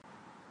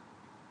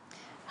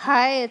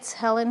Hi, it's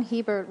Helen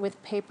Hebert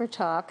with Paper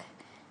Talk,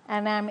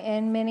 and I'm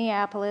in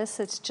Minneapolis.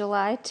 It's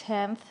July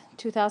 10th,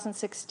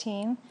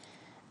 2016,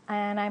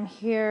 and I'm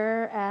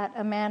here at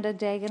Amanda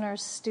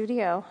Degener's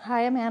studio.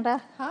 Hi,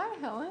 Amanda. Hi,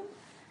 Helen.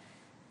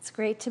 It's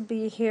great to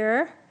be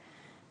here.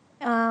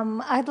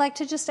 I'd like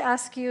to just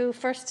ask you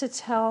first to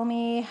tell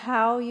me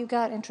how you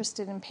got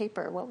interested in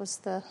paper. What was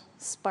the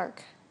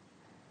spark?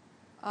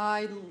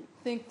 I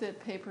think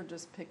that paper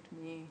just picked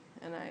me,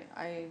 and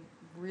I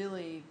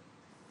really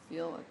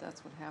feel that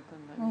that's what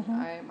happened.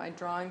 I mean, my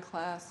drawing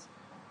class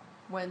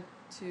went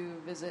to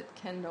visit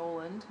Ken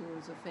Noland, who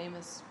was a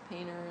famous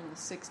painter in the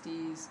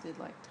 60s, did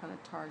like a ton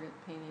of Target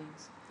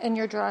paintings. And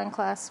your drawing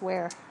class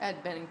where?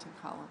 At Bennington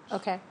College.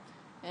 Okay.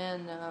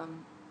 And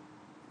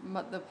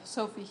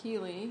Sophie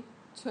Healy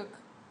took,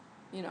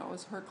 it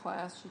was her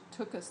class, she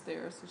took us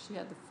there, so she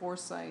had the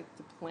foresight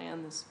to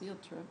plan this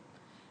field trip.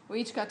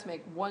 We each got to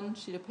make one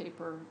sheet of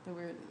paper.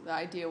 The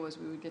idea was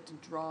we would get to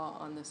draw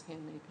on this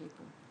handmade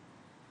paper.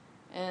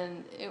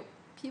 And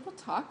people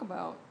talk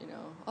about,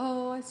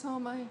 oh, I saw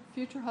my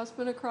future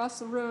husband across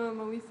the room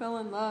and we fell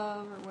in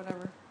love or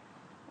whatever.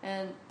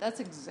 And that's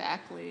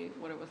exactly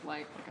what it was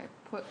like. Like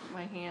I put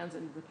my hands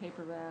into the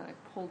paper bag,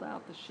 I pulled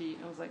out the sheet,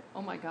 and I was like,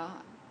 oh my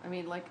God. I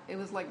mean, it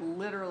was like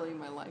literally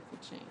my life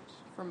would change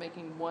from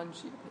making one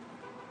sheet of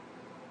paper.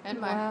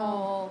 And my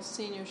whole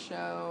senior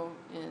show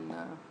in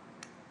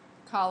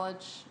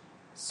college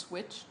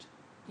switched.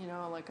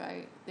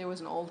 There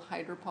was an old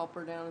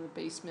hydropulper down in the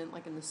basement,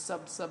 like in the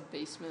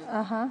sub-basement.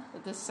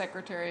 That the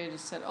secretary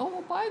just said, oh,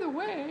 well, by the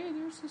way,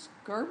 there's this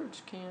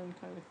garbage can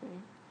kind of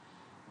thing.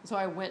 So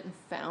I went and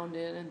found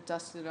it and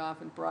dusted it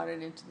off and brought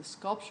it into the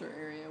sculpture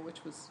area,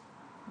 which was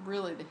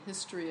really the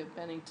history of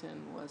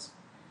Bennington was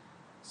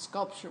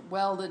sculpture,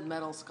 welded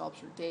metal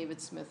sculpture.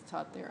 David Smith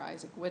taught there,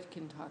 Isaac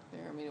Whitkin taught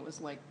there. I mean, it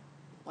was like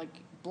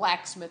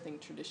blacksmithing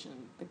tradition,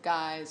 the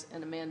guys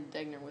and Amanda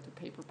Degener with a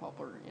paper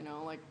pulper,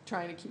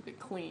 trying to keep it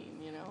clean,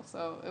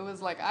 So it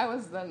was like I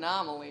was the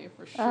anomaly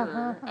for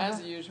sure,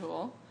 as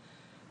usual,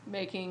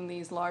 making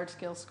these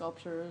large-scale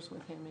sculptures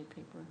with handmade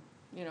paper,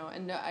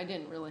 and I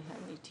didn't really have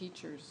any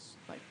teachers,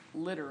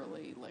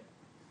 literally,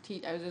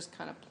 I was just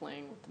kind of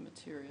playing with the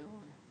material.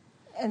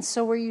 And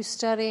so were you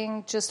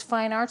studying just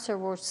fine arts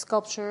or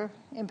sculpture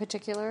in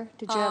particular?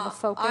 Did you have a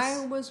focus?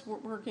 I was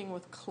working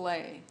with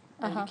clay.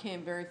 I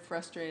became very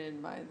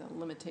frustrated by the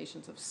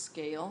limitations of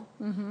scale.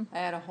 I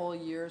had a whole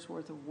year's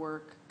worth of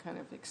work kind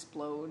of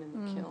explode in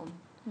the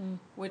kiln,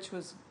 which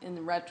was,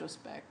 in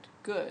retrospect,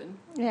 good,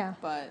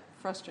 but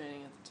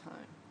frustrating at the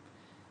time.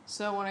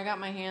 So when I got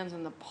my hands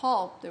on the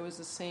pulp, there was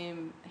the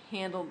same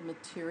handled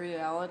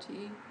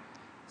materiality.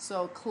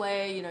 So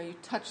clay, you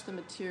touch the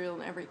material,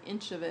 and every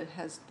inch of it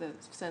has the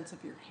sense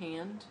of your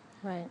hand.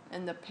 Right.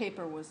 And the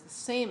paper was the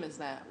same as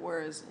that.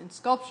 Whereas in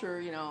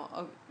sculpture,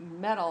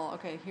 metal,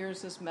 okay,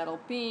 here's this metal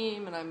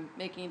beam, and I'm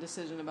making a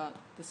decision about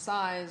the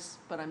size,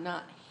 but I'm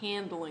not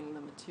handling the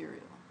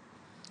material.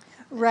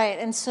 Right.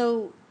 And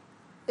so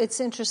it's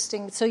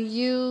interesting. So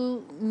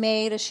you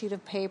made a sheet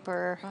of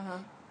paper,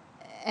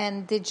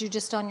 and did you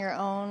just on your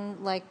own,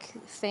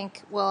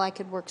 think, well, I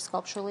could work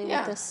sculpturally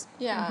with this?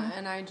 Yeah,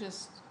 and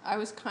I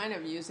was kind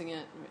of using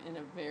it in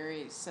a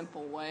very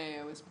simple way.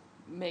 I was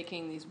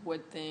making these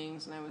wood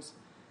things, and I was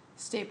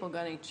staple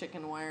gunning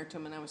chicken wire to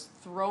them, and I was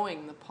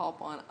throwing the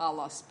pulp on a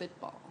la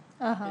spitball.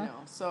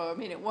 So I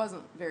mean, it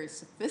wasn't very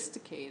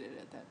sophisticated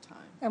at that time.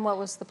 And what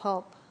was the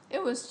pulp?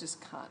 It was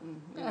just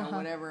cotton,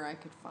 whatever I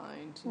could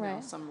find,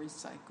 some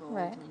recycled.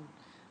 Right. And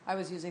I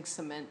was using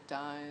cement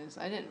dyes.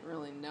 I didn't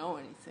really know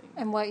anything.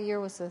 And what year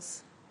was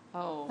this?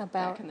 Oh,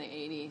 back in the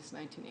 80s,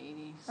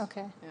 1980s.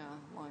 Okay. Yeah,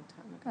 a long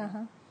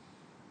time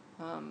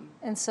ago.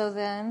 And so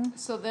then?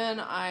 So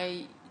then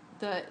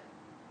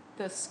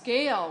the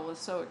scale was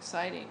so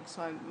exciting.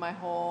 So my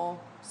whole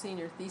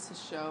senior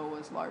thesis show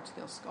was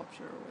large-scale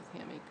sculpture with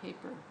handmade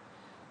paper.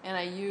 And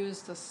I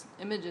used the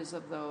images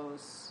of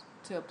those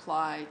to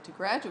apply to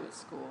graduate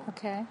school.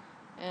 Okay.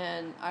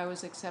 And I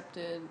was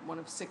accepted, one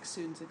of 6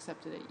 students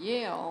accepted at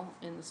Yale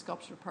in the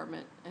sculpture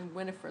department, and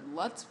Winifred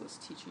Lutz was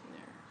teaching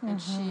there.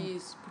 And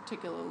she's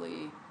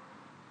particularly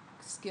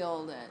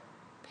skilled at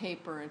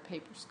paper and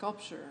paper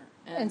sculpture.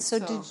 And so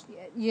did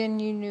you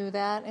knew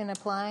that in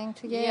applying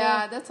to Yale?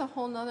 Yeah, that's a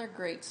whole nother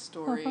great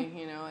story.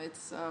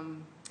 It's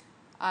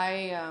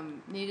I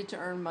needed to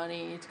earn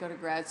money to go to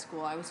grad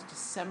school. I was a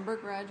December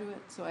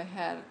graduate, so I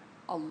had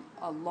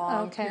a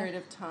long period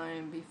of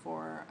time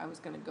before I was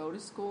going to go to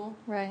school.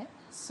 Right.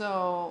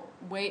 So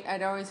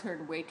I'd always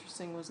heard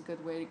waitressing was a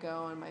good way to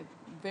go, and my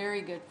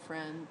very good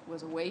friend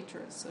was a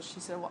waitress. So she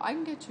said, well, I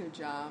can get you a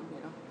job,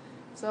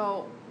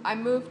 So I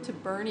moved to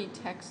Boerne,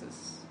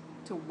 Texas,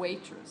 to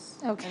waitress.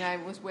 Okay. And I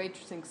was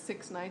waitressing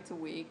 6 nights a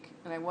week,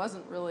 and I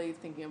wasn't really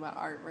thinking about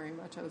art very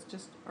much. I was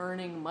just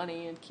earning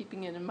money and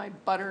keeping it in my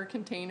butter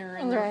container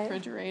in the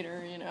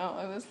refrigerator, It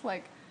was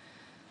like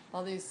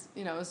all these,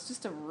 it was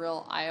just a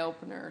real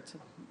eye-opener to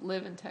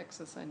live in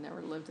Texas. I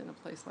never lived in a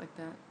place like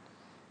that.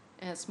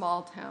 In a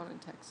small town in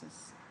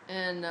Texas.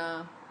 And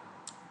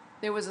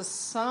there was a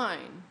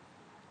sign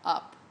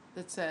up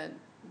that said,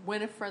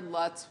 Winifred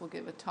Lutz will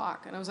give a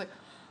talk. And I was like,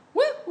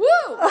 woo, woo,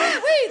 wait,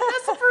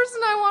 that's the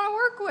person I want to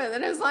work with.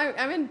 And it was like,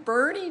 I'm in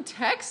Boerne,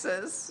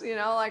 Texas,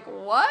 like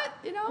what,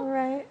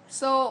 Right.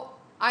 So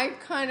I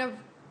kind of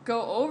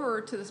go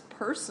over to this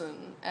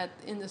person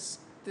in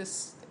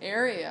this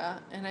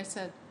area, and I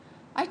said,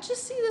 I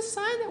just see the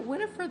sign that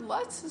Winifred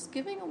Lutz is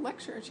giving a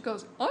lecture. And she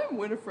goes, I'm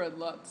Winifred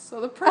Lutz. So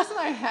the person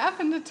I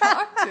happened to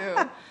talk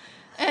to.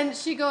 And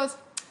she goes,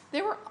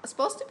 they were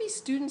supposed to be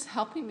students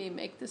helping me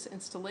make this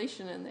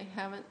installation, and they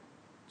haven't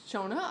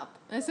shown up.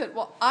 And I said,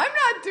 well, I'm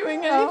not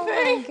doing anything. Oh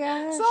my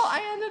gosh. So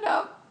I ended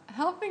up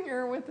helping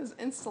her with this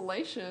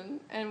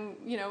installation, and,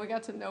 we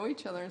got to know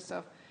each other and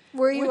stuff.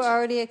 Were you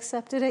already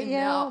accepted at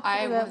Yale? No,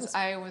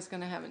 I was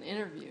going to have an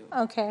interview.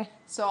 Okay.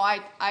 So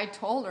I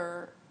told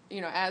her,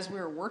 as we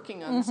were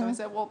working on this, I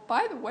said, well,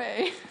 by the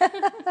way,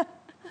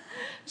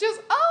 she goes,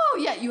 oh,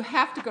 yeah, you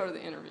have to go to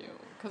the interview.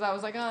 Because I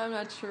was like, oh, I'm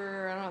not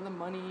sure, I don't have the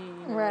money.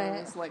 Right.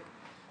 It's like,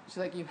 she's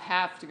like, you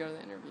have to go to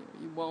the interview.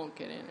 You won't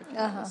get an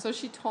interview. So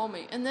she told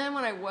me. And then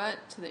when I went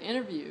to the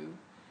interview,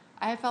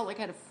 I felt like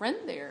I had a friend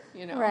there,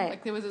 Right.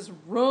 Like there was this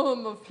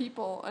room of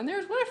people, and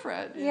there's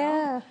Winifred, you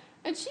know.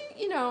 And she,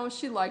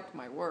 she liked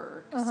my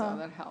work, so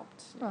that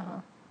helped, you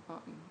know.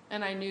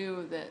 And I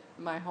knew that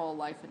my whole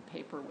life in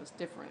paper was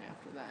different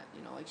after that,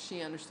 like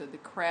she understood the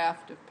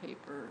craft of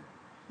paper.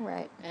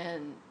 Right.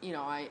 And,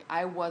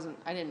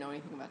 I didn't know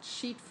anything about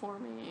sheet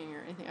forming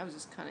or anything. I was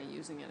just kind of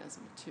using it as a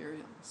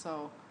material.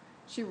 So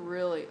she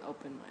really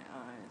opened my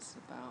eyes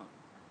about,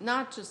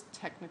 not just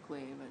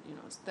technically,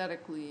 but,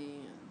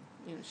 aesthetically.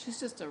 And, she's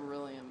just a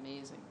really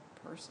amazing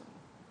person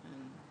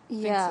and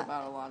thinks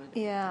about a lot of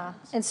different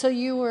things. And so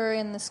you were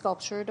in the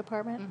sculpture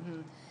department?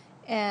 Mm-hmm.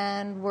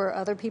 And were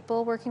other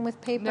people working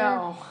with paper?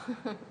 No.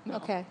 No.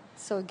 Okay.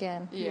 So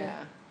again.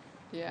 Yeah,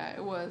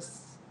 it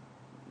was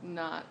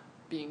not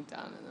being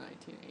done in the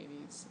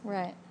 1980s.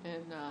 Right.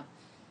 And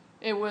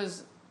it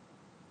was,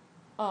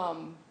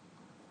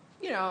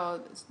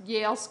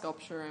 Yale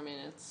sculpture, I mean,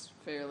 it's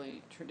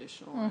fairly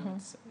traditional, I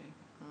would say.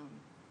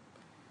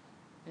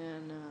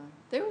 And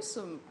there was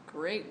some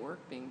great work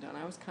being done.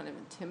 I was kind of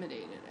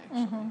intimidated,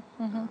 actually.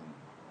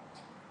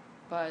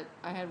 But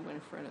I had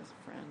Winifred as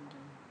a friend,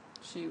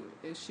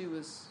 and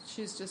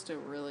she's just a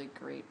really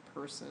great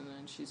person,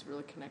 and she's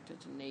really connected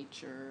to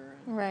nature.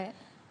 And, right.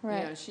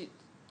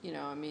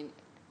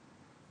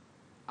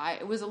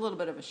 It was a little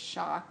bit of a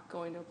shock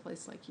going to a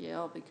place like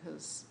Yale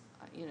because,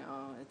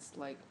 it's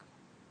like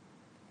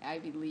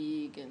Ivy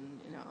League and,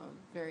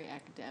 very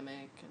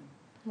academic. And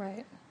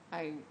right.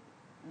 I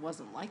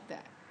wasn't like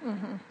that.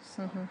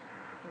 So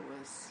it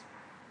was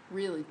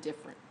really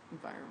different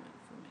environment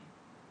for me.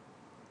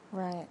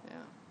 Right.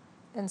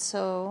 Yeah. And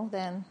so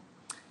then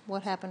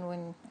what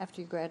happened after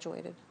you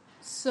graduated?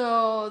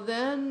 So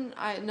then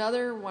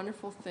another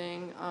wonderful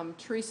thing,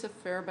 Teresa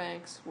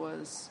Fairbanks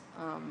was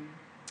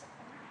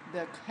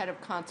the head of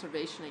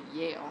conservation at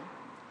Yale,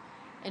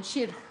 and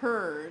she had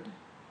heard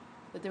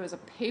that there was a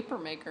paper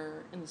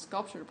maker in the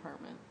sculpture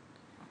department,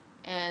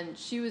 and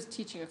she was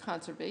teaching a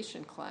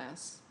conservation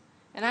class.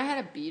 And I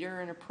had a beater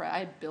and a press. I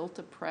had built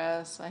a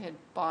press. I had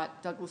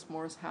bought Douglas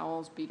Morris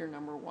Howell's beater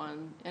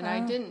 #1. And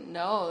I didn't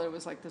know that it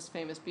was like this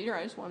famous beater.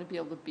 I just wanted to be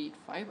able to beat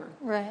fiber.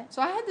 Right.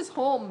 So I had this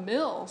whole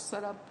mill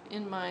set up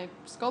in my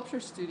sculpture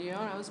studio,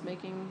 and I was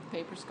making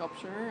paper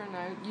sculpture, and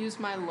I used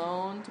my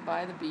loan to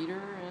buy the beater.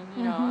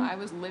 And, I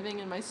was living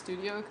in my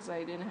studio because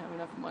I didn't have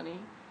enough money.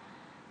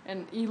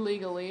 And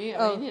illegally,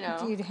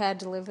 you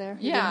had to live there?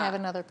 You didn't have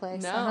another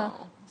place?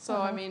 No. So,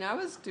 I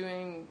was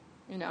doing...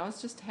 I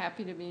was just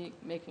happy to be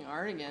making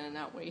art again and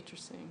not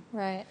waitressing.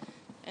 Right.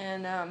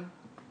 And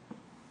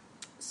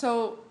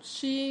so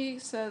she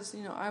says,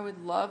 I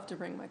would love to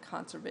bring my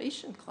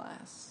conservation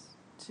class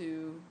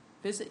to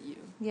visit you.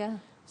 Yeah.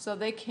 So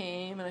they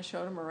came, and I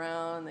showed them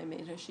around. They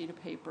made a sheet of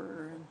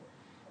paper, and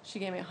she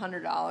gave me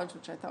 $100,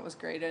 which I thought was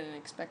great. I didn't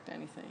expect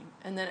anything.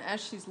 And then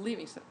as she's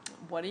leaving, she said,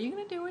 what are you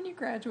going to do when you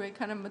graduate?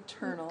 Kind of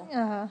maternal.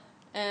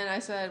 And I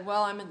said,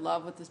 well, I'm in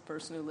love with this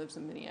person who lives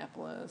in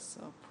Minneapolis,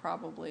 so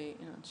probably,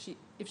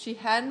 if she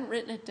hadn't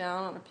written it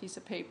down on a piece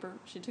of paper,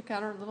 she took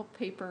out her little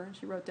paper and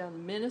she wrote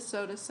down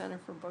Minnesota Center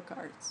for Book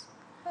Arts,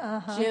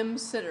 Jim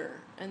Sitter,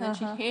 and then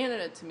she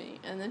handed it to me,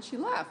 and then she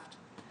left.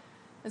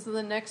 And so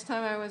the next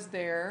time I was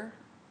there,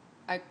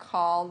 I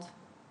called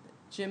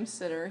Jim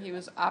Sitter. He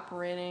was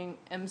operating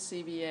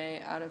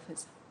MCBA out of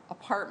his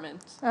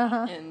apartment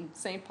in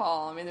St.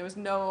 Paul. I mean, there was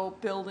no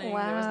building.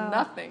 There was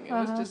nothing. It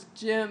was just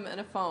Jim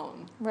and a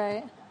phone.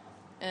 Right.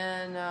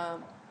 And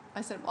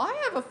I said, well,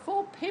 I have a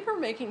full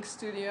paper-making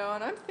studio,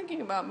 and I'm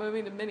thinking about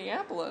moving to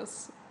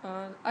Minneapolis.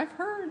 I've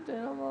heard.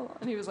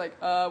 And he was like,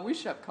 we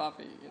should have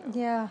coffee.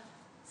 Yeah.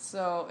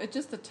 So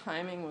the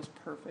timing was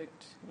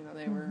perfect.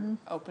 They were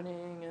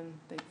opening, and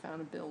they found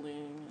a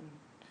building, and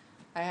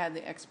I had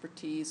the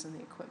expertise and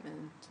the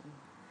equipment,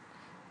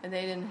 and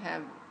they didn't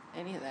have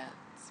any of that.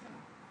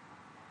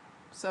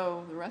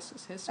 So the rest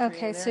is history.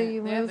 Okay, so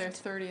you they moved...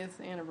 have their 30th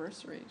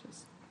anniversary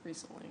just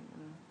recently.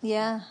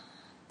 Yeah.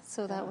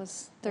 So that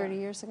was 30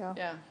 years ago.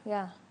 Yeah.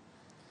 Yeah.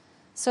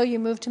 So you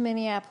moved to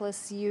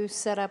Minneapolis. You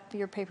set up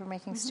your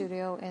papermaking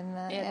studio in the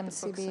At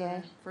the book MCBA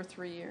center for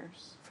 3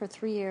 years. for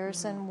 3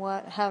 years. And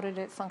how did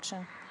it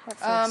function at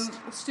first?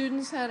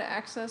 Students had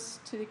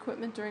access to the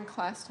equipment during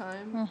class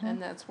time,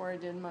 and that's where I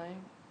did my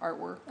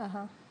artwork.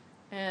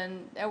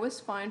 And that was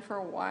fine for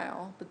a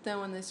while, but then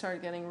when they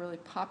started getting really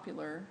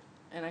popular,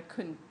 and I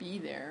couldn't be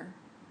there,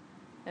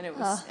 and it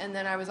was, and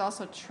then I was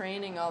also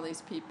training all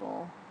these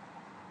people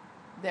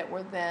that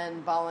were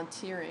then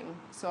volunteering,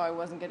 so I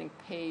wasn't getting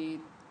paid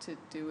to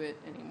do it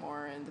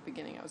anymore. In the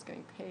beginning, I was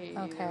getting paid.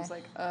 Okay. It was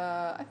like,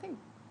 I think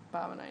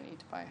Bob and I need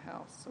to buy a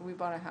house, so we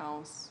bought a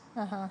house.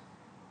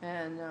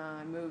 And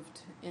I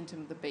moved into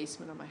the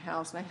basement of my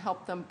house, and I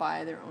helped them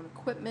buy their own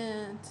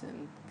equipment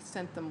and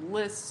sent them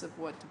lists of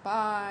what to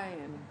buy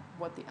and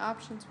what the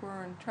options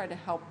were, and tried to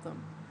help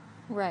them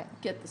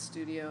get the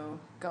studio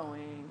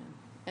going.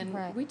 And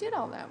we did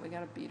all that. We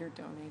got a beater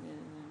donated,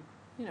 and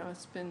you know,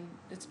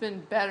 it's been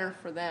better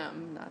for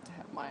them not to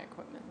have my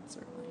equipment,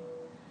 certainly.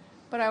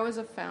 But I was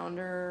a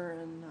founder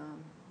and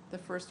the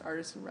first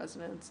artist in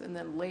residence, and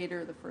then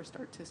later the first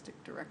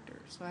artistic director.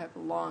 So I have a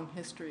long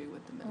history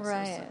with the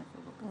Minnesota Center for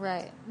Book Arts.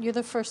 Right. You're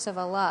the first of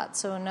a lot.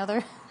 So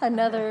another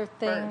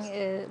thing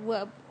is,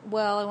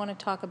 well, I want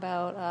to talk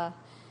about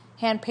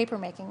hand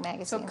papermaking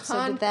magazines.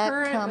 So did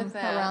that come with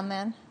that, around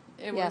then?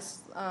 It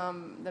was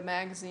the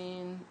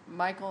magazine,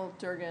 Michael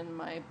Durgan,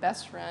 my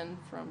best friend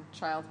from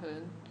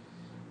childhood.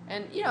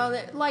 And, you know,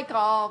 like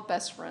all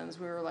best friends,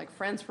 we were like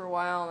friends for a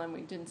while, and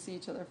we didn't see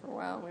each other for a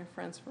while, and we were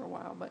friends for a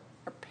while. But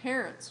our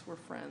parents were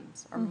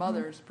friends, our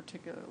mothers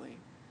particularly,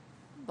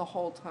 the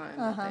whole time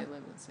that they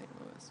lived in St.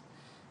 Louis.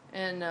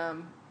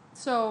 And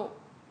so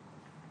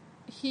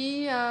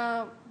he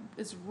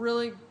is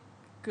really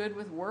good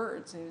with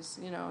words.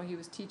 He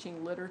was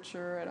teaching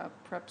literature at a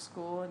prep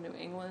school in New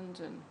England,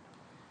 and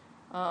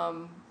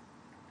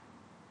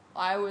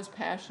I was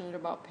passionate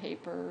about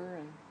paper,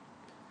 and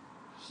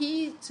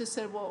he just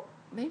said, well,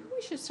 maybe we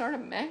should start a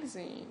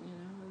magazine,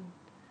 And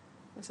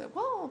I said,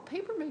 well,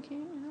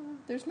 papermaking,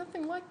 there's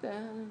nothing like that.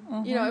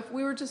 And, if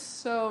we were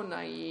just so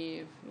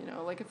naive,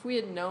 like if we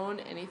had known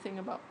anything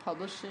about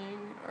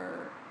publishing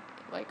or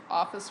like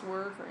office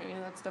work or any of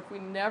that stuff, we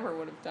never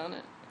would have done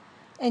it.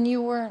 And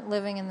you weren't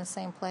living in the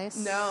same place?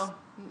 No.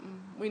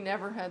 We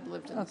never had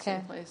lived in the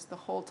same place. The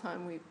whole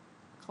time we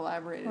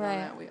collaborated on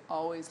that, we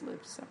always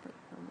lived separate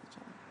from each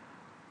other.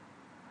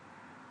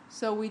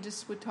 So we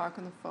just would talk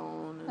on the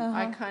phone, and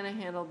I kind of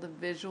handled the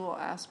visual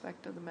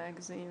aspect of the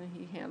magazine, and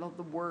he handled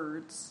the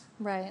words.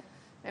 Right.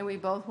 And we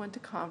both went to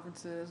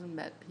conferences and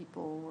met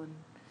people, and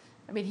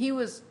I mean, he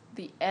was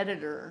the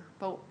editor,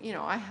 but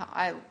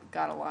I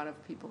got a lot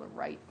of people to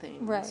write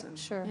things. Right. And,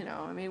 sure.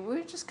 I mean,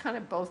 we just kind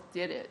of both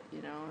did it,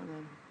 And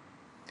then,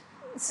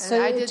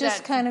 so it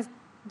just kind of.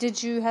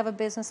 Did you have a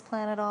business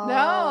plan at all?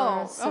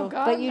 No.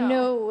 But you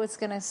knew it was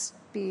going to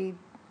be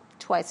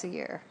twice a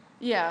year.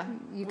 Yeah,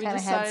 you kind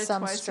of had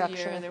some twice structure.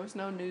 A year. There was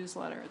no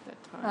newsletter at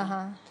that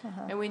time,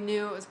 and we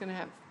knew it was going to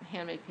have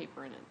handmade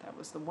paper in it. That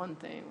was the one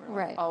thing.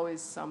 We're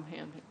always some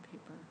handmade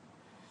paper,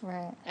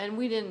 right? And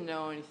we didn't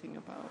know anything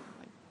about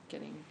like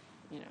getting,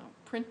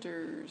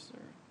 printers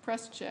or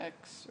press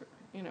checks, or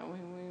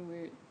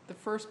we the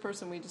first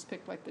person we just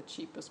picked like the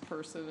cheapest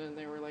person, and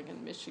they were like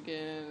in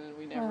Michigan, and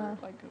we never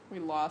we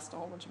lost a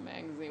whole bunch of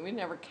magazines. We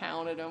never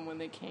counted them when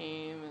they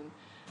came, and.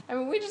 I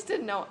mean, we just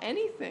didn't know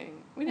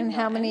anything. We didn't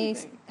know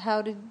anything.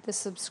 How did the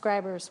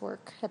subscribers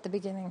work at the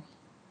beginning?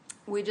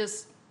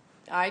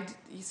 I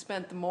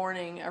spent the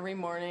morning, every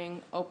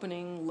morning,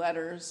 opening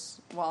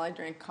letters while I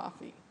drank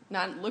coffee.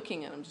 Not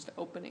looking at them, just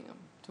opening them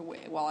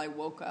while I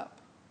woke up.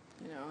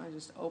 I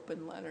just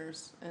opened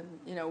letters. And,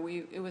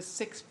 it was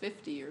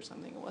 $6.50 or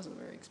something. It wasn't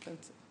very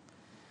expensive.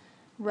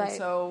 Right. And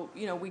so,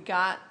 we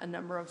got a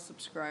number of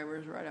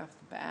subscribers right off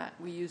the bat.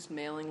 We used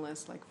mailing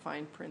lists, like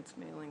Fine Print's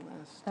mailing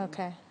list.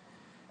 Okay.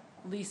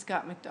 Lee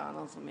Scott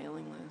McDonald's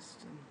mailing list,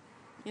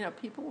 and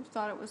people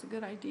thought it was a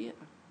good idea.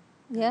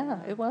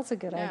 Yeah, it was a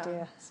good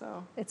idea.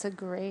 So it's a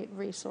great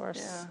resource.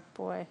 Yeah.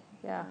 Boy,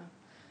 yeah.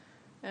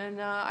 And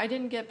I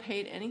didn't get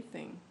paid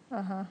anything,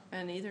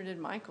 and neither did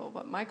Michael.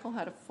 But Michael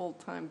had a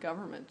full-time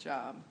government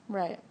job,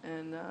 right?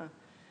 And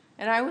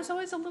I was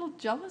always a little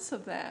jealous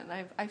of that,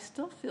 and I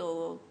still feel a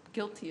little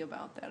guilty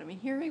about that. I mean,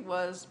 here he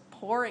was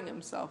pouring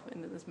himself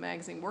into this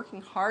magazine,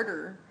 working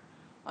harder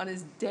on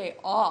his day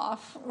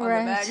off on the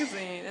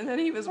magazine, and then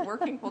he was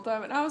working full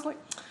time, and I was like,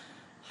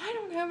 I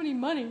don't have any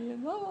money,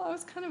 and I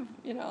was kind of,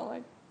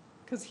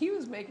 because he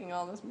was making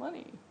all this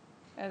money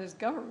at his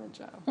government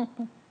job,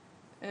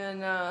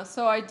 and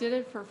so I did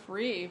it for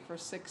free for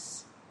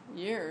 6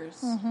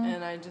 years,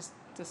 and I just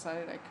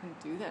decided I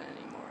couldn't do that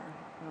anymore,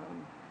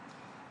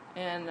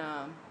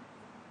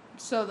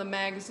 so the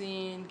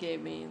magazine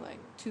gave me like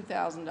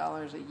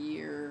 $2,000 a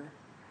year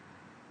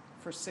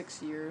for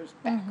 6 years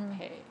back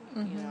pay,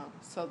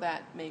 so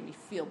that made me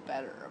feel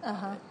better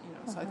about it,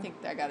 so I think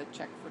I got a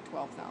check for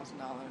 $12,000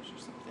 or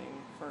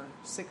something for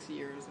 6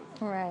 years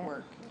of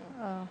work,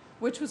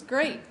 which was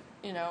great,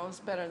 it was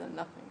better than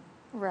nothing,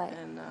 right?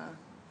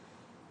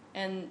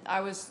 And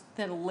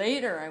then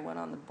later I went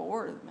on the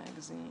board of the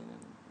magazine,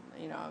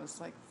 and I was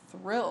like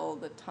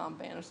thrilled that Tom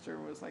Bannister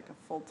was like a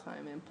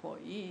full-time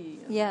employee.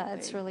 And yeah,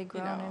 it's really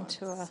grown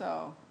into it's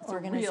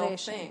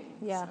organization. A real thing.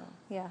 Yeah, so.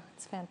 yeah,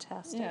 it's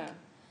fantastic. Yeah.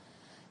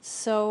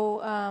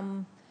 So,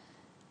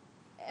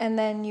 and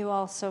then you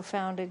also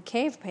founded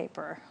Cave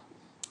Paper.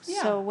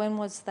 Yeah. So when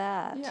was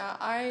that? Yeah,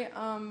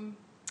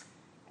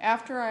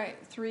 after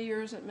 3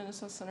 years at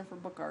Minnesota Center for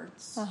Book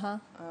Arts,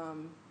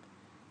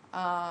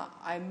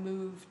 I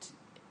moved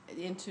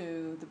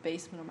into the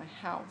basement of my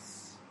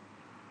house.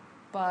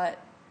 But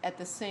at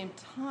the same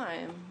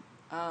time,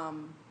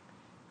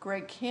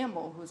 Greg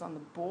Campbell, who was on the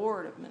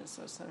board of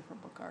Minnesota Center for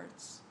Book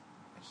Arts,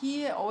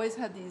 he always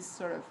had these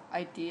sort of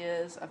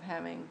ideas of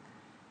having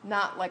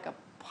not like a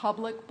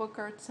public book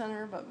art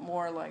center, but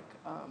more like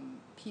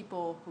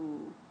people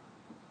who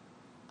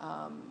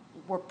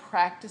were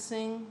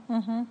practicing.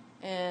 Mm-hmm.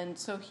 And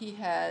so he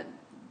had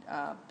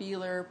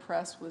Beeler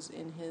Press was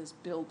in his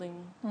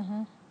building.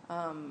 Mm-hmm.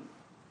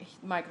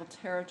 Michael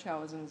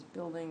Tarachow was in his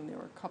building. There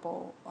were a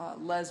couple,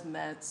 Les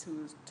Metz,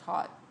 who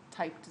taught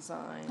type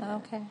design.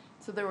 Okay.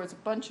 So there was a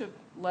bunch of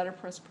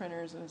letterpress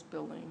printers in his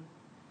building.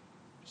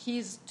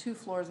 He's 2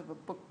 floors of a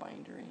book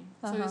bindery.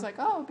 So he was like,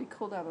 oh, it'd be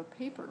cool to have a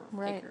paper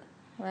maker.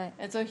 Right.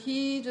 And so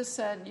he just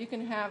said, you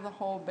can have the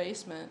whole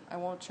basement. I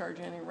won't charge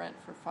any rent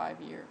for 5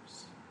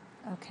 years.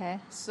 Okay.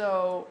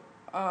 So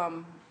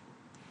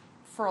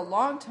for a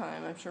long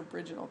time, I'm sure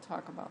Bridget will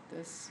talk about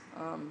this,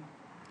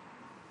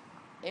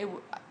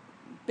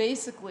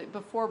 basically,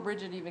 before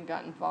Bridget even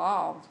got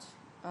involved,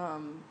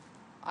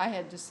 I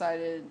had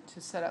decided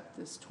to set up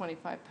this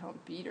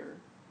 25-pound beater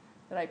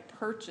that I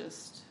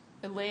purchased.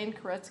 Elaine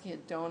Koretsky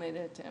had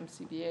donated it to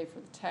MCBA for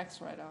the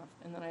tax write-off,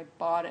 and then I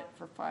bought it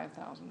for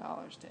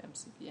 $5,000 to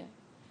MCBA.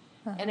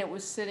 And it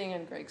was sitting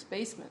in Greg's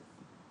basement.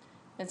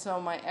 And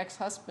so my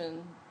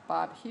ex-husband,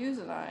 Bob Hughes,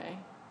 and I,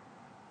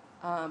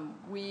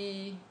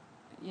 we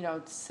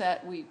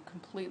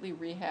completely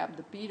rehabbed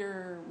the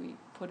beater. We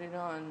put it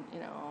on,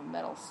 a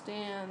metal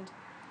stand.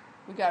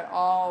 We got it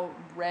all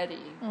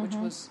ready, which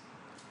was,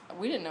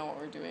 we didn't know what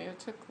we were doing. It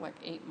took like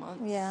 8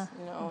 months,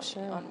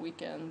 on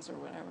weekends or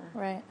whatever.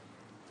 Right.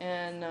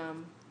 And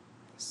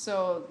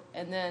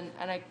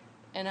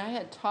I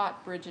had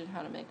taught Bridget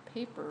how to make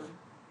paper.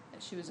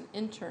 She was an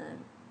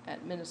intern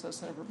at Minnesota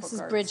Center for Book Arts.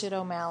 This is Bridget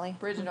O'Malley.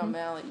 Bridget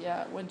O'Malley,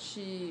 yeah. When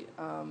she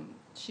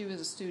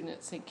was a student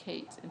at St.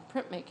 Kate's in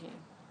printmaking,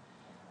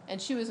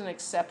 and she was an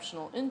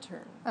exceptional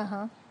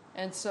intern.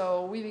 And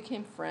so we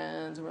became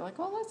friends, and we're like,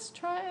 well, let's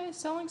try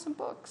selling some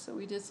books. So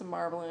we did some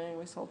marbling.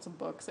 We sold some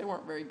books. They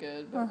weren't very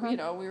good, but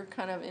we were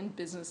kind of in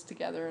business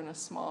together in a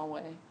small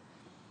way.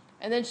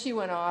 And then she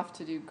went off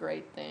to do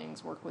great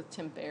things, work with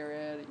Tim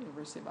Barrett at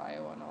University of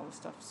Iowa and all this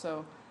stuff.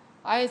 So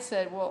I had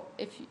said, well,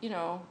 if you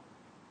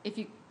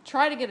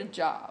try to get a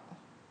job,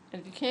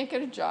 and if you can't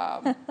get a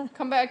job,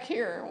 come back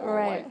here and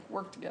we'll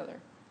work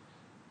together.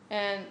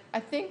 And I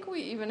think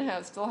we even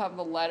still have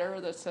the letter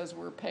that says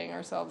we're paying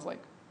ourselves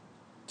like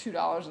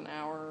 $2 an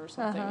hour or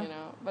something,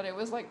 But it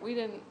was like we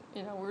didn't,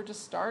 we were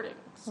just starting,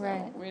 so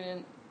we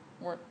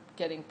weren't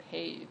getting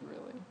paid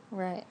really.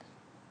 Right.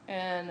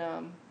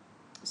 And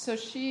so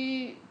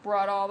she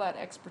brought all that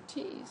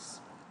expertise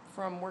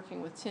from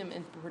working with Tim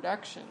in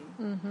production.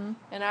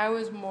 And I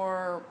was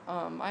more,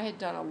 I had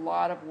done a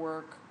lot of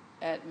work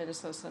at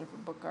Minnesota Center for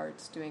Book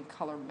Arts doing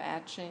color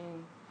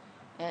matching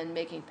and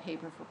making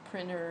paper for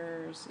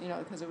printers,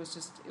 because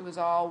it was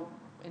all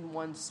in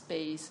one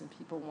space and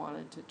people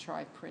wanted to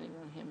try printing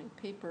on handmade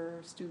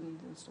paper,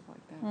 students and stuff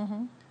like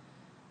that.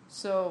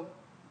 So,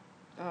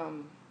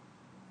 I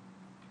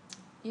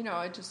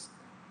just,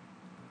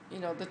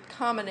 the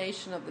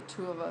combination of the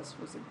two of us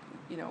was,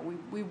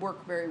 we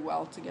work very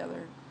well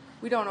together.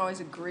 We don't always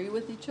agree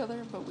with each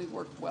other, but we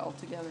work well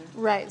together.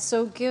 Right.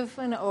 So give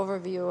an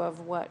overview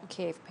of what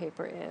Cave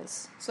Paper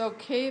is. So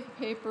Cave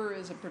Paper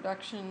is a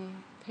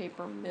production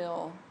paper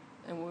mill,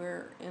 and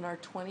we're in our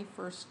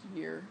 21st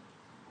year.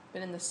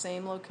 Been in the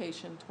same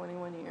location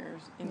 21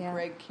 years in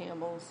Greg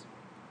Campbell's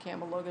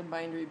Campbell Logan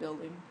Bindery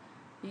building.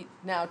 He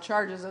now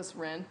charges us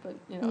rent, but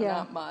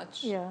not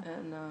much. Yeah.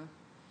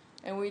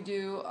 And we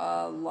do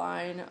a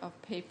line of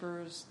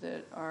papers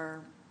that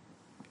are,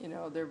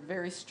 they're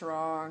very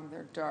strong,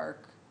 they're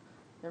dark,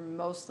 they're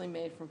mostly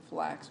made from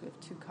flax. We have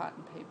 2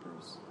 cotton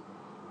papers.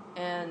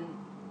 And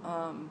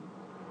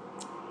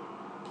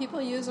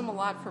people use them a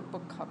lot for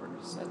book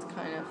covers. That's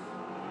kind of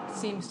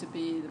seems to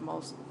be the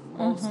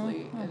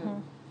mostly.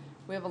 And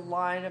we have a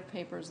line of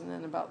papers, and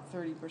then about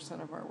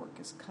 30% of our work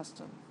is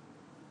custom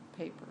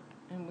paper.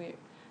 And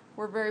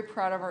we're very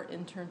proud of our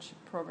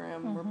internship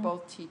program. We're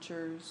both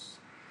teachers.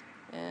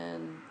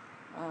 And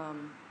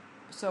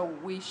so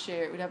we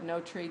share, we'd have no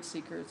trade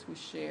secrets. We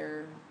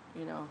share,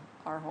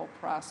 our whole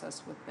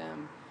process with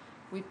them.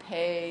 We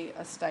pay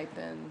a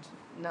stipend,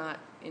 not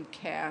in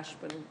cash,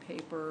 but in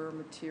paper,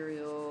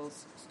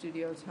 materials,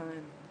 studio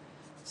time.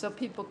 So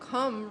people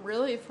come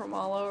really from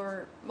all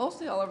over,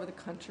 mostly all over the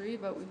country,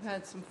 but we've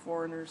had some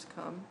foreigners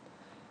come.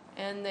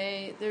 And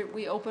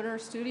we open our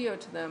studio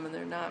to them, and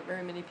there are not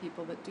very many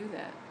people that do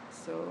that.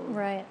 So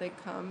Right. they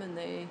come and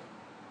they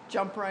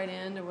jump right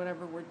into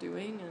whatever we're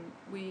doing, and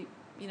we,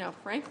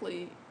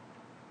 frankly,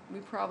 we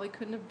probably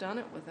couldn't have done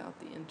it without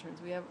the interns.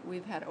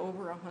 We've had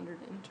over 100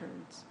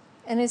 interns.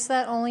 And is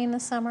that only in the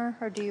summer,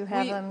 or do you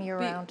have them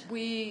year-round?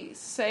 We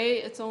say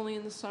it's only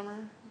in the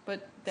summer,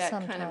 but that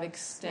kind of Sometimes,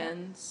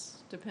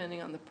 extends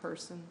depending on the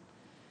person.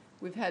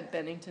 We've had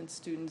Bennington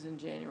students in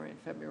January and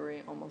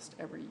February almost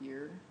every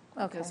year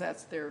because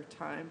that's their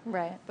time.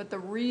 Right. But the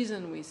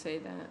reason we say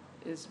that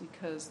is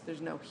because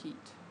there's no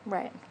heat.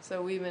 Right.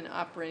 So we've been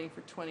operating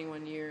for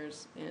 21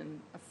 years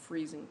in a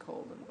freezing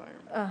cold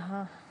environment.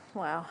 Uh-huh.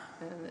 Wow.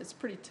 And it's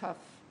pretty tough.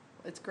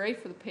 It's great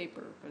for the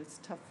paper, but it's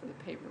tough for the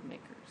paper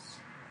makers.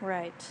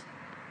 Right.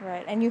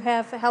 Right. And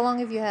how long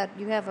have you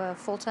have a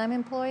full-time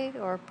employee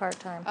or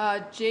part-time?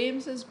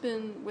 James has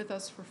been with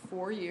us for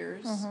 4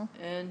 years,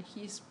 and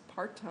he's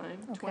part-time,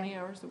 20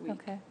 hours a week.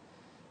 Okay.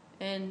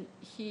 And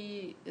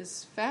he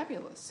is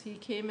fabulous. He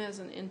came as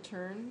an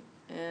intern,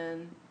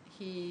 and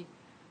we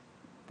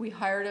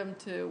hired him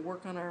to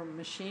work on our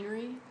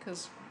machinery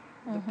because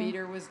the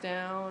beater was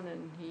down,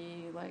 and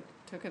he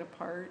took it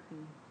apart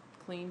and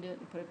cleaned it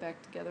and put it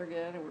back together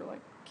again. And we were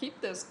like,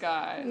 keep this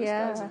guy. This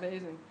guy's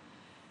amazing.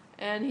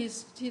 And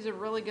he's a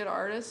really good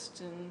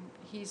artist, and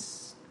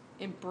he's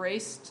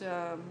embraced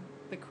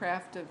the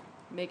craft of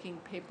making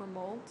paper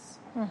molds.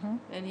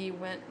 And he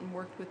went and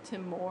worked with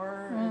Tim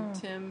Moore, and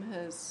Tim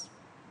has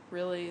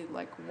really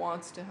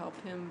wants to help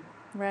him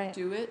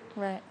do it.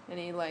 Right. And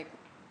he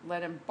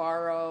let him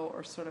borrow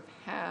or sort of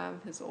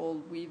have his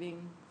old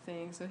weaving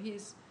thing. So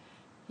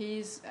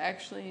he's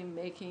actually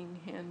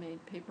making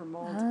handmade paper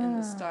molds in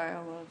the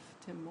style of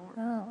Tim Moore.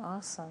 Oh,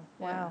 awesome.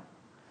 Wow. Yeah.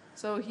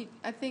 So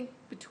I think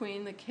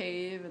between the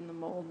cave and the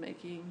mold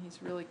making,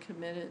 he's really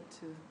committed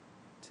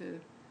to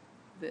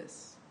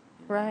this.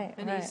 Right.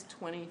 And he's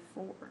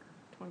 24,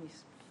 25,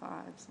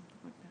 something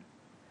like that.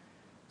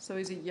 So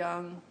he's a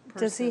young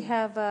person. Does he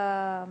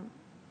have,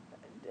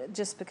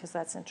 just because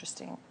that's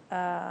interesting,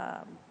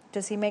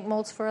 does he make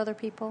molds for other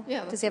people?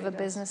 Yeah. Does he have a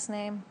business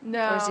name?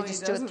 No, or does he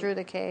just do it through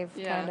the cave,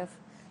 kind of?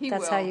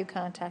 That's how you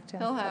contact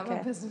him? He'll have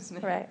a business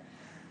name. Right.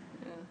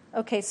 Yeah.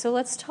 Okay, so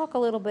let's talk a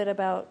little bit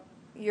about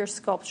your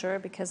sculpture,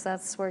 because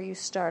that's where you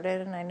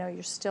started, and I know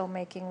you're still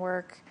making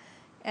work,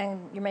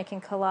 and you're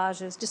making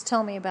collages. Just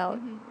tell me about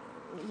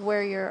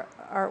where your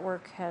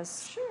artwork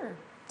has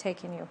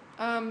taken you.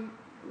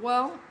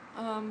 Well,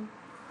 I'm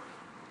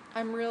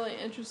really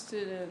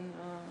interested in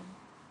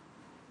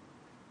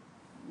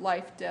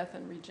life, death,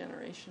 and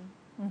regeneration,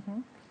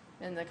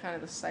 and the kind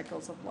of the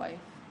cycles of life.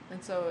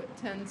 And so it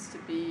tends to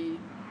be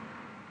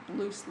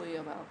loosely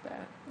about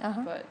that,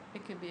 but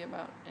it can be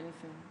about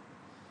anything.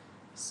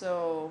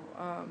 So,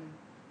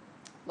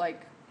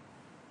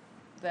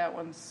 that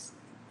one's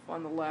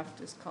on the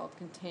left is called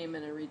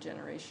Containment and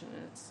Regeneration,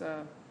 and it's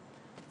a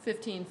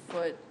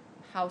 15-foot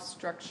house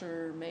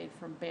structure made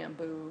from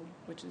bamboo,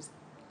 which is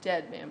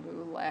dead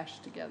bamboo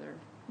lashed together.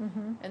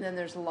 And then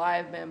there's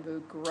live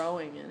bamboo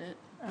growing in it.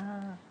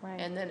 Right.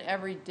 And then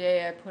every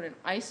day I put an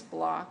ice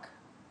block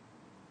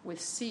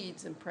with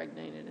seeds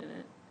impregnated in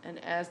it.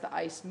 And as the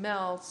ice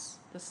melts,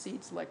 the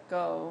seeds let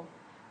go.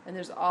 And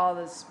there's all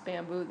this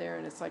bamboo there,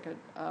 and it's like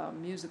a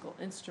musical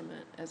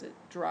instrument as it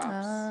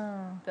drops.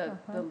 The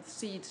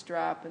seeds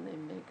drop, and they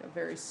make a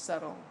very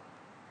subtle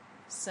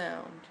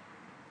sound.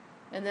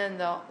 And then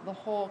the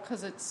whole,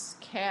 because it's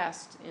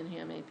cast in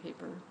handmade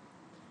paper,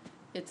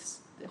 it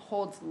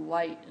holds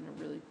light in a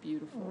really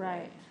beautiful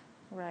way.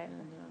 Right.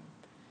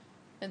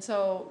 And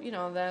so,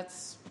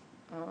 that's,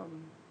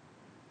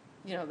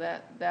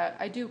 that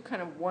I do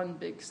kind of one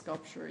big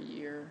sculpture a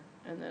year.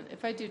 And then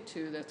if I do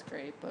two, that's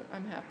great, but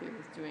I'm happy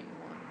with doing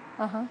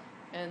one.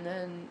 And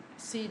then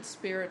Seed,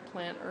 Spirit,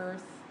 Plant,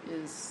 Earth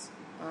is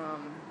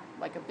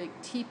like a big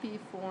teepee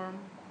form.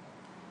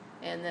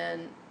 And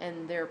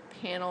their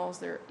panels,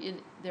 their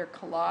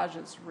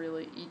collages,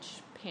 really,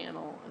 each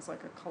panel is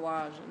like a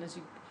collage.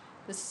 And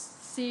the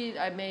seed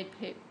I made,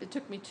 it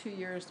took me 2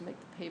 years to make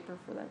the paper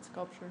for that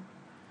sculpture.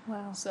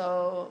 Wow.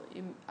 So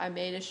I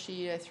made a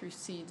sheet, I threw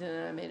seeds in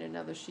it, I made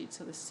another sheet,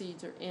 so the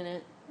seeds are in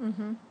it.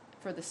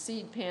 For the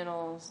seed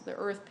panels, the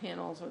earth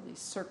panels are these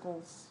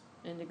circles,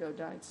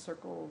 indigo-dyed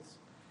circles.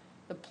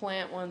 The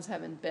plant ones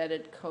have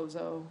embedded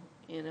kozo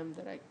in them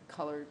that I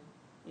colored,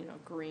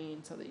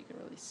 green, so that you can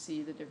really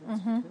see the difference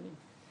between.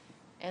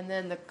 And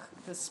then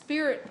the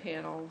spirit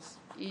panels,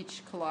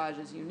 each collage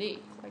is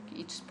unique. Like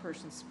each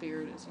person's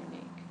spirit is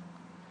unique.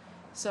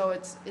 So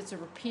it's a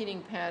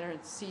repeating pattern: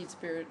 seed,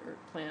 spirit,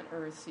 plant,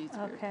 earth, seed,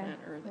 spirit, plant,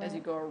 earth. As you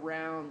go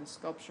around the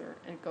sculpture,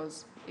 and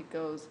it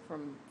goes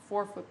from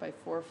 4 foot by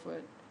 4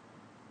 foot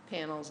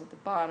panels at the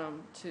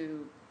bottom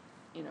to,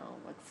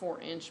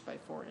 4 inch by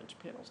 4 inch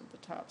panels at the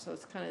top. So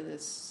it's kind of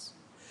this,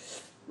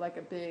 like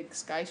a big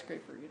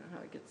skyscraper,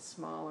 how it gets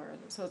smaller.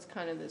 So it's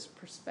kind of this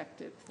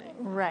perspective thing.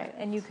 Right,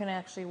 and you can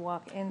actually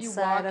walk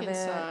inside of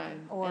it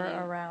or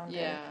around it.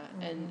 Yeah,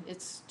 and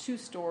it's 2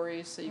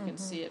 stories, so you can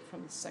see it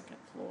from the second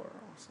floor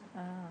also.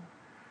 Ah,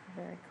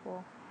 very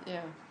cool.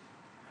 Yeah.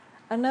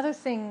 Another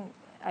thing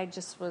I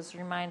just was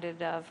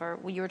reminded of, or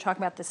when you were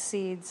talking about the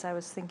seeds, I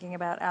was thinking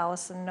about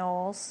Allison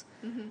Knowles,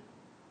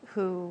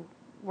 who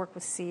work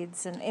with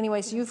seeds. And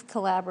anyways, you've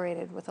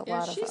collaborated with a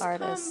lot of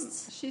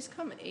artists. She's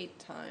come 8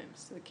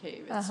 times to the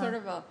cave. It's sort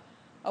of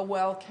a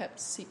well-kept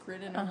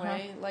secret in a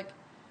way. Like,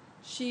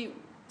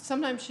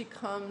 sometimes she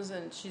comes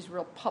and she's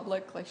real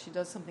public, like she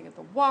does something at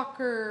the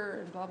Walker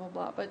and blah, blah,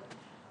 blah. But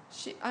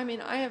I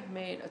have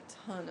made a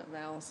ton of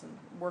Allison,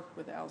 worked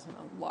with Allison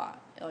a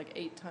lot, like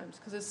 8 times,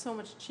 because it's so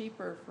much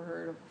cheaper for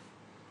her to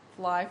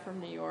fly from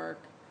New York.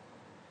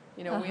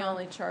 We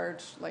only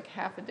charge, like,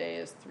 half a day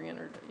is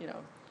 $300,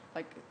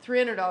 like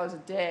 $300 a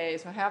day,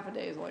 so half a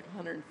day is like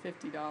 $150.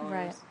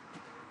 Right.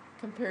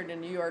 Compared to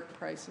New York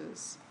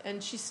prices.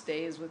 And she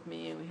stays with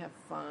me and we have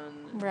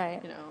fun. And,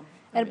 right.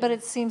 But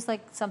it seems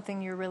like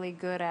something you're really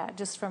good at,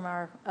 just from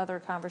our other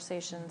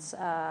conversations,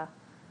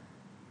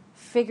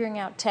 figuring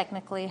out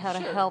technically how to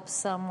help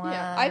someone.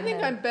 Yeah, I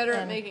think I'm better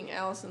at making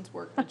Allison's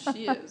work than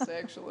she is,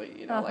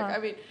 actually.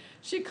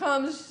 She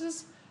comes, she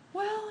says,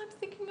 well, I'm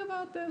thinking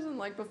about this, and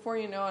like before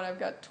you know it, I've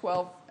got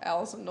 12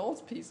 Allison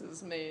Knowles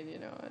pieces made,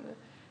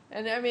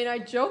 And I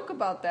joke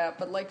about that,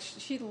 but like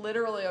she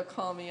literally will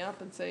call me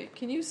up and say,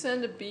 "Can you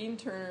send a bean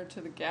turner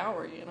to the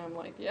gallery?" And I'm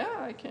like, "Yeah,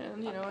 I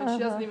can," And she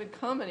doesn't even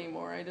come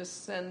anymore. I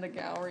just send the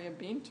gallery a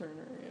bean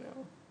turner,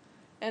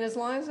 And as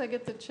long as I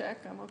get the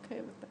check, I'm okay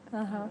with that.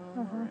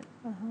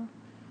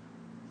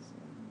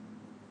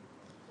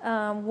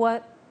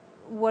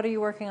 What are you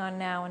working on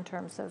now in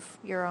terms of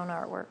your own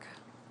artwork?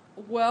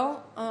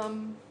 Well,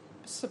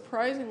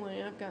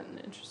 surprisingly, I've gotten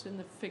interested in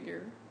the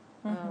figure,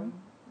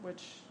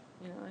 which.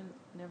 I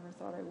never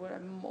thought I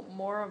would.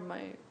 More of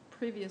my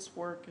previous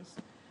work is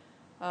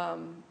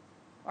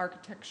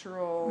architecture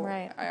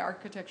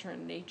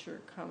and nature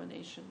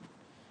combination,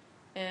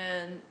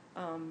 and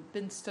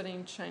been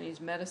studying Chinese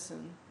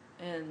medicine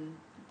and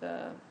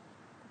the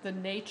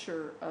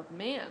nature of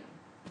man,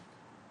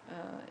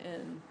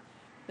 and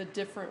the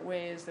different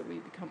ways that we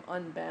become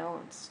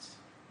unbalanced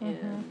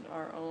in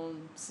our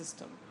own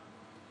system.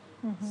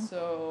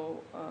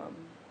 So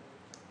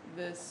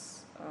this.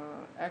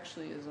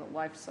 Actually is a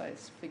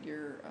life-size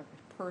figure of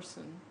a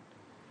person,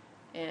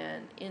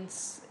 and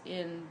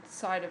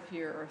inside of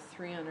here are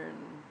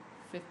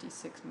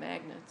 356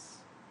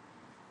 magnets.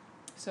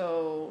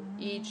 So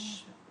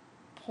each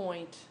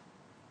point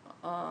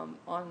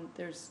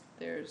there's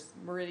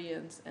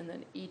meridians, and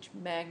then each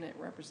magnet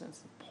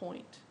represents a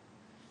point,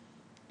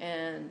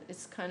 and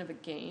it's kind of a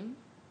game.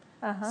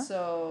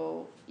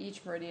 So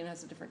each meridian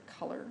has a different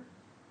color,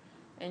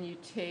 and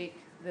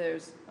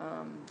there's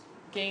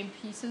game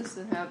pieces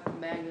that have a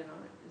magnet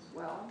on it as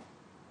well.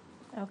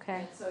 Okay.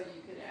 And so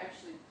you could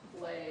actually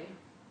play,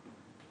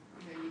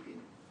 you could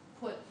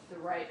put the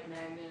right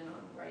magnet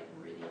on the right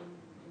meridian,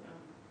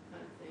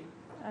 kind of thing.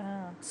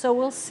 So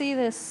we'll see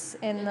this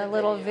in the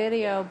little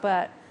video,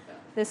 but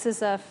this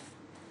is a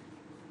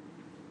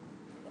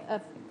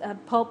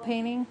pulp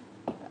painting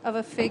of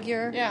a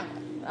figure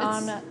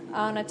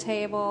on a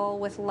table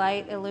with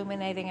light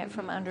illuminating it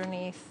from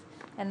underneath,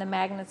 and the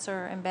magnets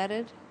are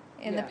embedded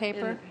in the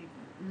paper.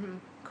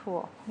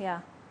 Cool.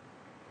 Yeah.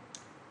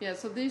 Yeah.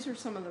 So these are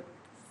some of the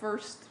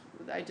first.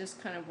 I just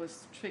kind of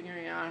was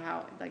figuring out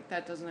how, like,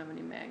 that doesn't have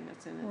any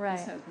magnets in it. Right.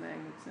 This has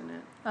magnets in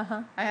it.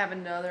 I have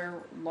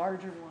another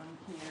larger one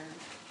here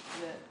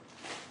that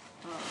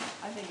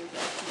I think is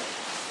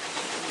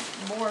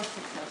actually more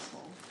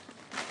successful,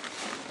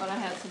 but I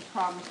had some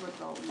problems with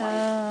the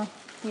light.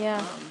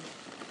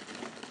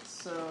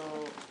 So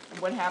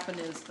what happened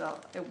is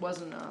it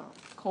wasn't a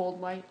cold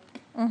light.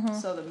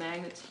 So the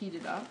magnets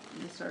heated up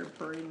and they started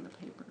burning the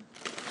paper.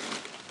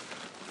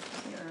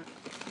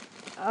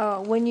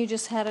 Oh, when you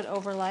just had it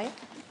over light?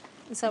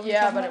 Is that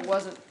what but it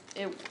wasn't.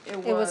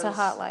 It was a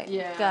hot light.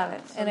 Yeah. Got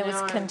it. So and it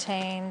was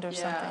contained or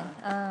something.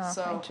 Oh,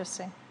 so,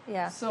 interesting.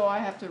 Yeah. So I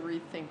have to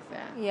rethink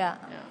that. Yeah.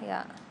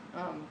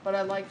 But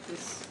I like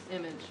this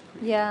image.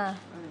 Yeah. I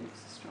think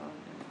it's a strong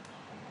image.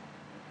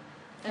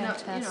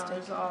 Fantastic. And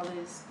there's all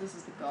these. This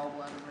is the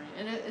gallbladder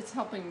meridian, and it's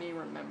helping me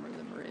remember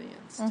the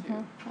meridians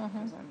too,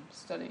 because I'm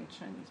studying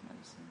Chinese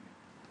medicine.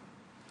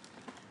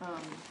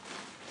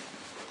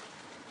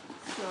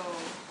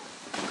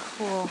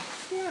 Cool.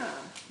 Yeah.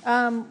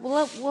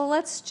 Well,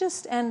 let's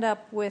just end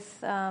up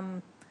with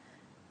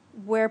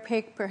where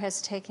paper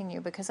has taken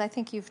you, because I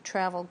think you've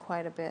traveled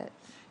quite a bit.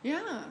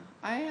 Yeah,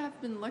 I have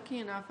been lucky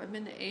enough. I've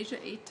been to Asia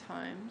 8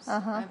 times.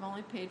 I've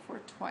only paid for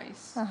it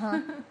twice.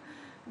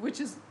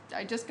 Which is,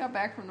 I just got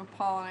back from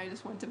Nepal and I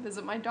just went to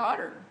visit my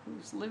daughter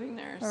who's living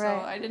there,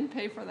 so I didn't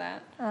pay for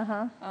that.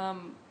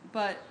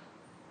 But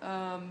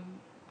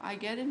I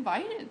get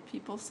invited.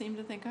 People seem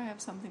to think I have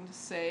something to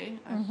say.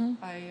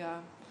 I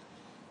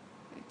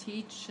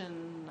teach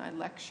and I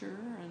lecture,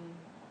 and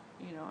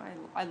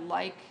I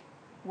like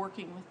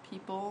working with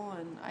people,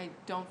 and I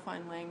don't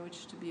find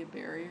language to be a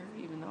barrier,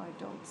 even though I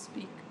don't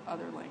speak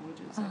other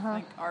languages. I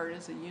think art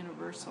is a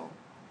universal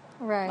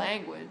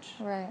language.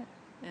 Right.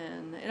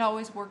 And it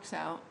always works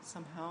out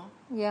somehow.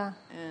 Yeah.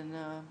 And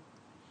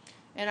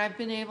And I've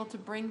been able to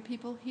bring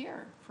people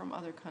here from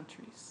other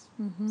countries.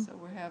 So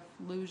we have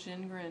Lu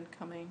Jingren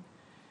coming,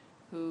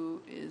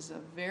 who is a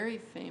very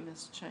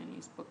famous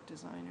Chinese book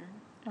designer.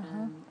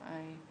 And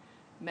I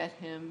met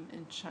him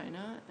in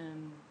China,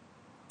 and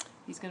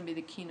he's going to be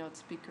the keynote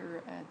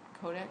speaker at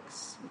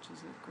Codex, which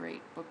is a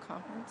great book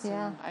conference.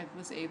 Yeah. And I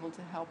was able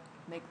to help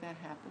make that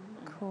happen.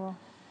 And Cool.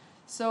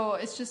 so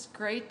it's just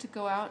great to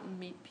go out and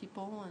meet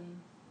people,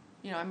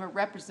 and I'm a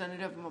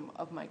representative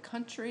of my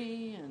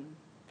country, and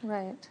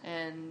Right.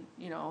 and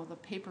the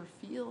paper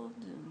field,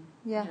 and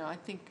Yeah. I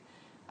think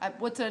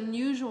what's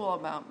unusual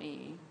about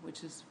me,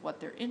 which is what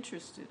they're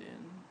interested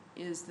in,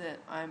 is that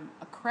I'm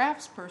a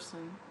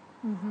craftsperson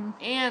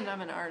and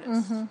I'm an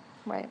artist.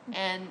 Right.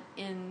 And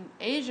in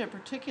Asia in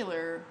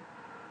particular,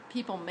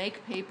 people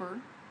make paper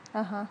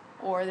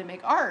or they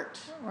make art,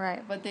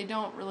 Right. but they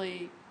don't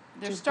really.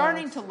 They're Do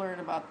starting both. to learn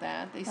about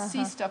that. They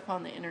see stuff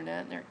on the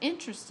internet, and they're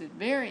interested,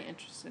 very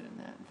interested in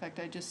that. In fact,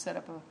 I just set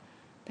up a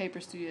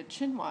paper studio at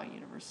Tsinghua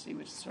University,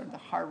 which is sort of the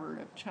Harvard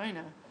of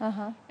China.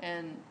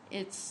 And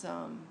it's,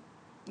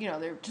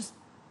 they're just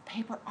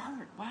paper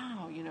art.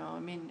 Wow,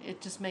 it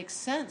just makes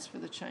sense for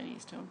the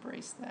Chinese to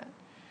embrace that.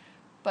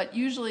 But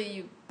usually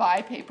you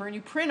buy paper and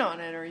you print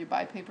on it, or you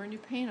buy paper and you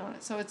paint on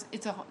it. So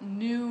it's a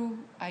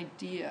new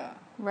idea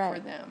for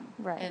them.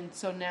 Right. And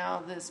so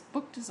now this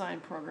book design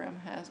program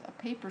has a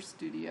paper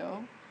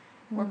studio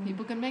where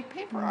people can make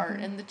paper art.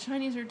 And the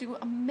Chinese are doing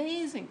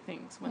amazing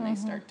things when they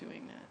start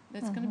doing that.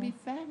 It's going to be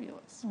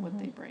fabulous what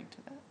they bring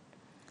to that.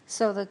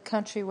 So the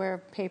country where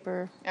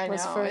paper was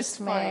it's first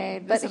funny.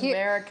 made. This But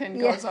American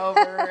goes over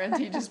and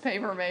teaches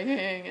paper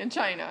making in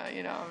China.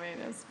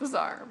 It's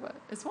bizarre, but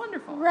it's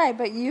wonderful. Right,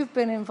 but you've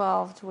been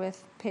involved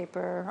with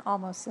paper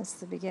almost since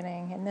the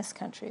beginning in this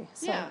country.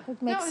 So it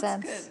makes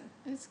sense.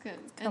 It's good.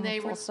 Come And they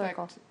full respect,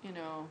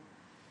 circle.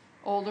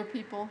 older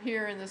people.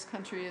 Here in this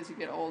country, as you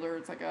get older,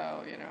 it's like,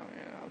 But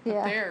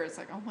there, it's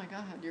like, oh my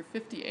God, you're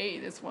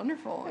 58. It's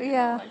wonderful.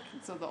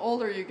 So the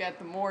older you get,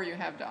 the more you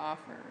have to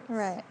offer.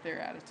 It's their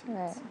attitude.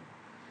 Right.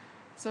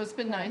 So it's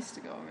been nice to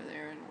go over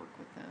there and work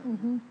with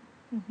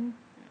them.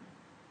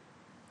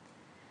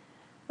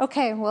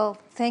 Okay, well,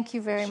 thank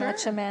you very Sure.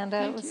 much, Amanda.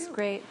 Thank It was you.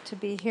 great to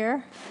be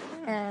here.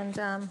 And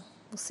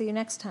we'll see you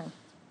next time.